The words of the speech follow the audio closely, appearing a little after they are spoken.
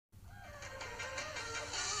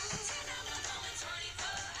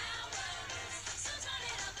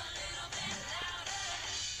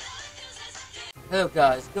Hello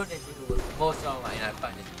guys, going into more online and I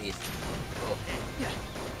find this piece. Oh,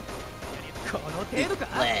 この程度か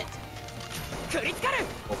lead. 食りつかる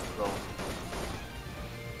Overthrow.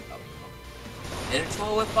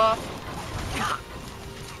 Minotaur whip off?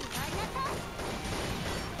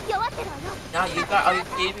 Now you got, are you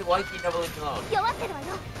kidding me? Why can you never leave me alone?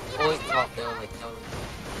 Always talk, they're like, no.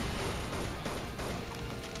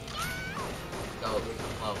 No, leave me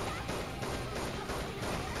alone.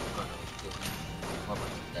 Oh no,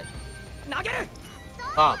 dead. 投げる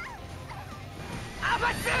Bomb. ア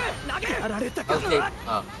バス投げるやられたか Okay.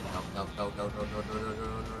 Oh, no. Oh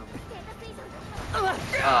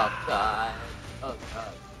god. Oh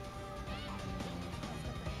god.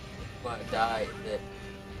 I'm gonna die, is it?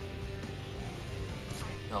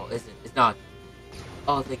 No, isn't. It's not.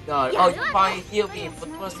 Oh, thank god. Oh, you finally healed me for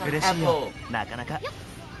the first time 嬉しい ever. よなかなか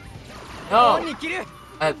No. に切る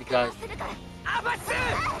I hope you guys アバス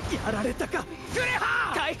やられたかフレ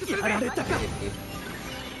ハ回復するやられたか hit you.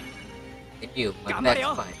 And you, my best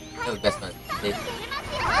friend. No, best friend.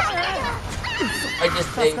 I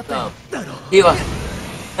just saved them. He was.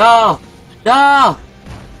 No! No!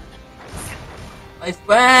 My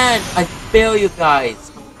friend! I fail you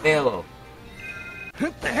guys. I'm a fail.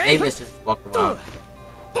 Maybe let's just walk around.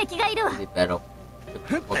 Really better.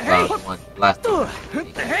 Just walk around one last time. 振っ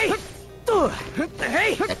てへいと振って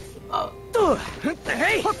へい That's the bug. と振って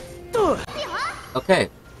へいと Okay.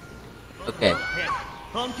 Okay.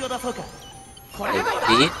 本気を出そうか Okay,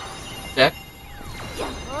 speed. Check.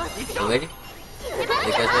 You ready?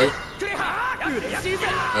 You guys ready? フレハ嬉しいぜ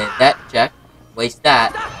And that check. Waste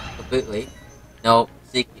that completely. No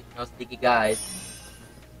sneaky guys.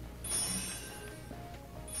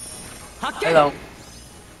 発見 Hello.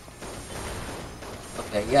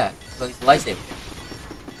 Okay, yeah. So he's a lightsaber.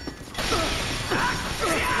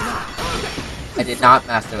 I did not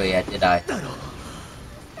master it yet, did I?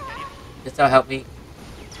 This will help me.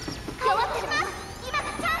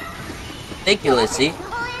 Thank you, Lissy.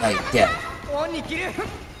 Now you're dead. オンに切る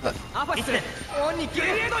アバスオンに切る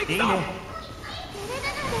いいね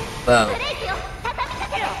Boom.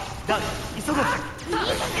 だ急ごう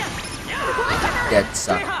Dead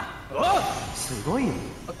son. すごいよ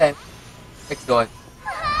Okay. Next door.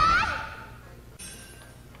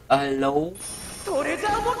 Hello? トレジャ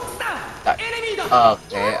ーボックスだエネミーだ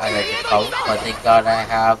Okay, I like the phone, but thank god I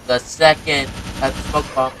have the second. I have the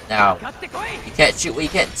smoke bomb now. 買ってこい You can't shoot what you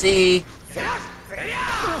can't see, セラセリア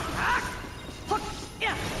ほっ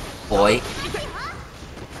や boy.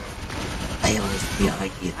 I was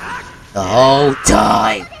behind you the whole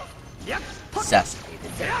time. やっ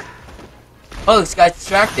Assassinated. セラ Oh, this guy's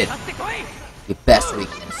distracted. 買ってこい Your best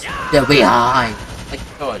weakness. They're behind. Like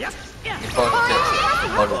Thor. やっや Important.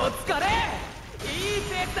 お疲れいい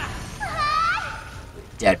ペースだ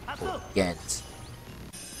Deadpool against.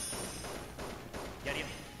 やるよ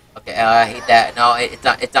Okay, I hate that. No, it's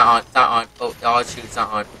not. It's not on. It's not on. Oh shoot, it's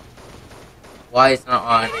not on. Why it's not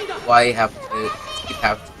on? Why you have to keep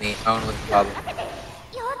happening to me? I don't know what's the problem. Come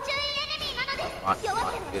on,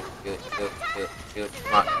 shoot.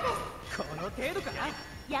 Come on. この程度か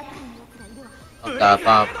Oh god,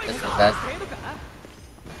 bomb. This is the この best. 程度か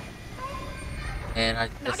And I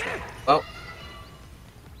just. Oh,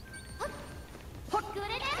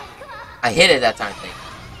 I hit it that time. Thing.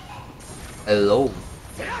 Hello.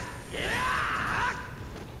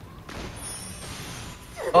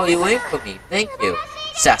 Oh, you waited for me. Thank you.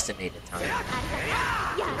 Assassinated time.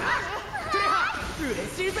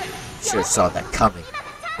 嬉しいぜ Should have saw that coming,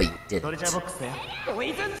 but you トレ didn't. ジャーボックスだよポ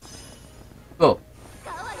イズン Go.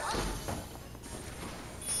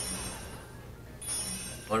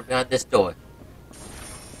 What behind this door?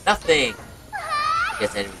 Nothing.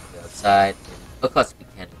 Guess enemies will be outside. Of course, be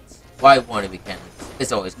cannons. Why want to be cannons?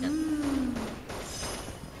 It's always cannons.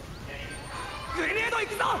 グレネード行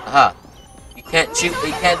くぞ Aha. You can't shoot what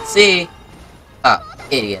you can't see. Ah,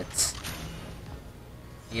 idiots.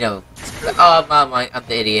 You know. Oh, my, I'm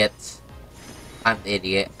the idiot. I'm the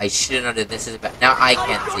idiot. I should have known this is bad. Now I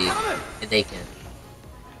can't see. And they can.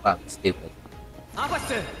 Wow, I'm stupid. アバ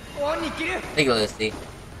スオンに切る Take a Lucy.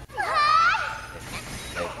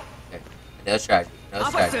 Okay. No strategy. No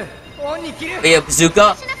アバス strategy. オンに切る Wait, a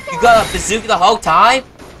bazooka? You got a bazooka the whole time?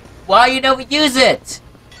 Why you never use it?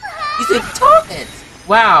 He's a torment.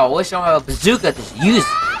 Wow, I wish I had a bazooka to use it.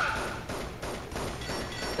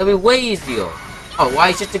 That'd be way easier. Oh, why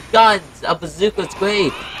is just the guns? A bazooka's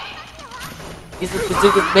great. These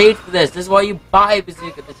bazookas made for this. This is why you buy a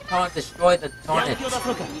bazooka. To destroy the やる tornants. 気を出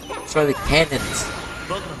そうか Destroy the cannons.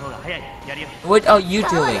 僕の方が早いやるよ What are you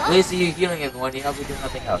doing? At least you're healing everyone. You probably do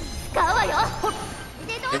nothing else.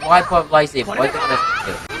 Then why put a lightsaber? Why can't I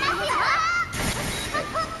do?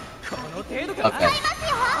 Okay.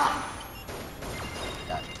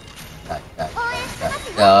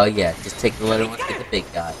 Oh yeah, just take the little ones, get the big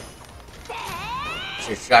guy.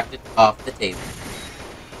 Distracted off the table.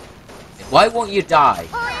 And why won't you die?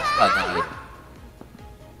 Oh, no, you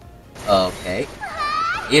don't. Okay.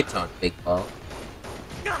 Your turn, big ball.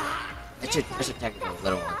 I should attack the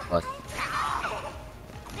little one first.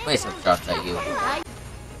 Play some shots at you.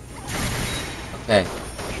 Okay.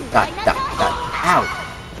 Die. Ow!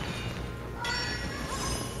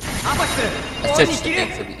 I such the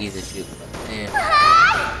thing to be easy to shoot, but man.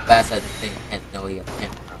 Fast as the thing can't know he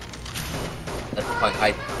can't. That's the point I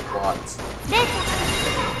want.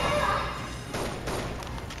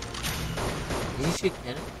 Did you shoot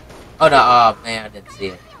cannon? Oh no, oh man, I didn't see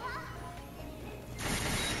it.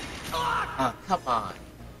 Oh, come on.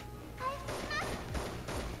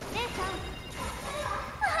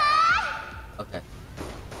 Okay.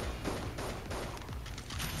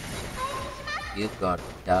 You gotta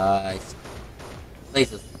die.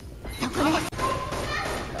 Places.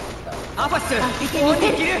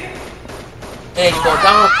 There you go,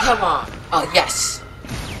 down, come on! Oh, yes!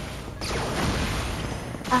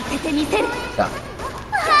 Done.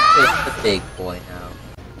 Just the big boy now.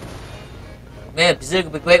 Man, Bazooka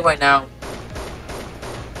would be great right now.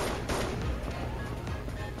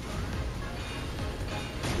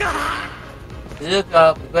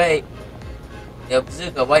 Bazooka would be great. Yo,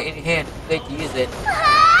 Bazooka, right in your hand. Great to use it.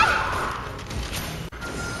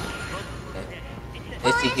 Okay.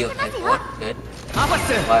 Let's see heal next one. Good.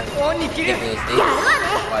 Why? Give me a state.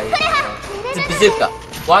 Why? It's a bazooka.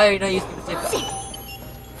 Why are you not using bazooka?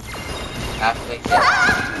 Activate.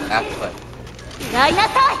 Yeah. Activate.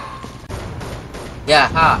 Yeah,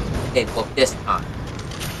 ha. Okay, well, this time.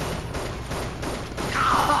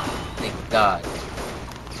 Thank God.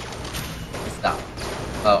 Stop.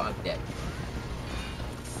 Oh, I'm dead.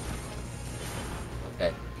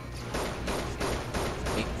 Okay.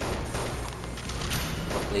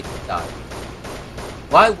 Hopefully you die.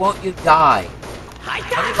 Why won't you die?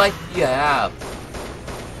 How many life do you have?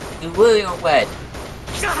 You really are wet.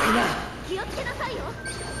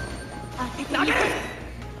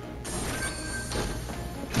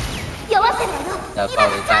 That's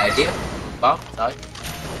probably a bad idea. Bomb, sorry.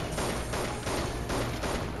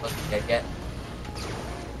 What's dead yet?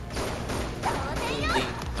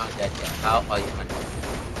 Not dead yet. How are you not dead?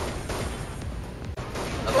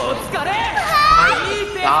 Okay.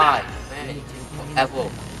 Die. Man, you take forever to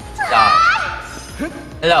die.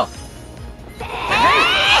 Hello.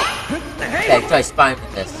 Okay, try spying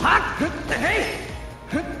with this.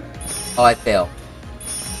 Oh, I failed.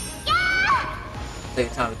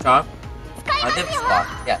 Take time to charm. I did spot.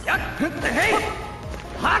 Yes.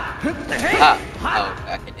 Ah. Oh,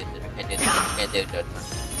 I can do this. I can do this.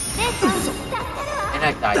 And I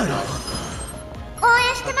died.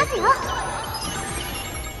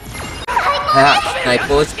 Ah,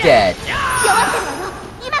 Sniper's dead.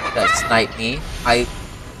 That snipe me. I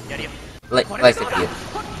like it you.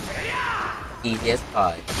 Easy as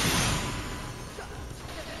pie.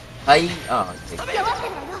 Hi. Oh, okay.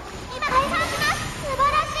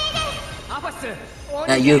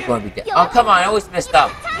 Now you're going to be dead. Oh, come on, I always messed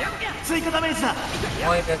up.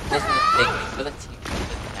 Only just missing the big ability.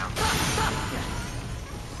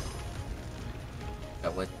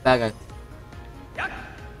 That was bad. I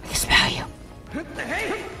can smell you. I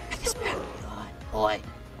can smell you. Good boy.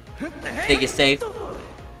 Think you're safe?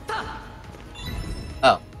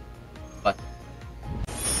 Oh. What?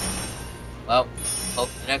 Well, hope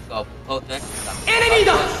the next time. Enemy!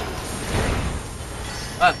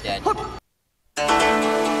 I'm dead.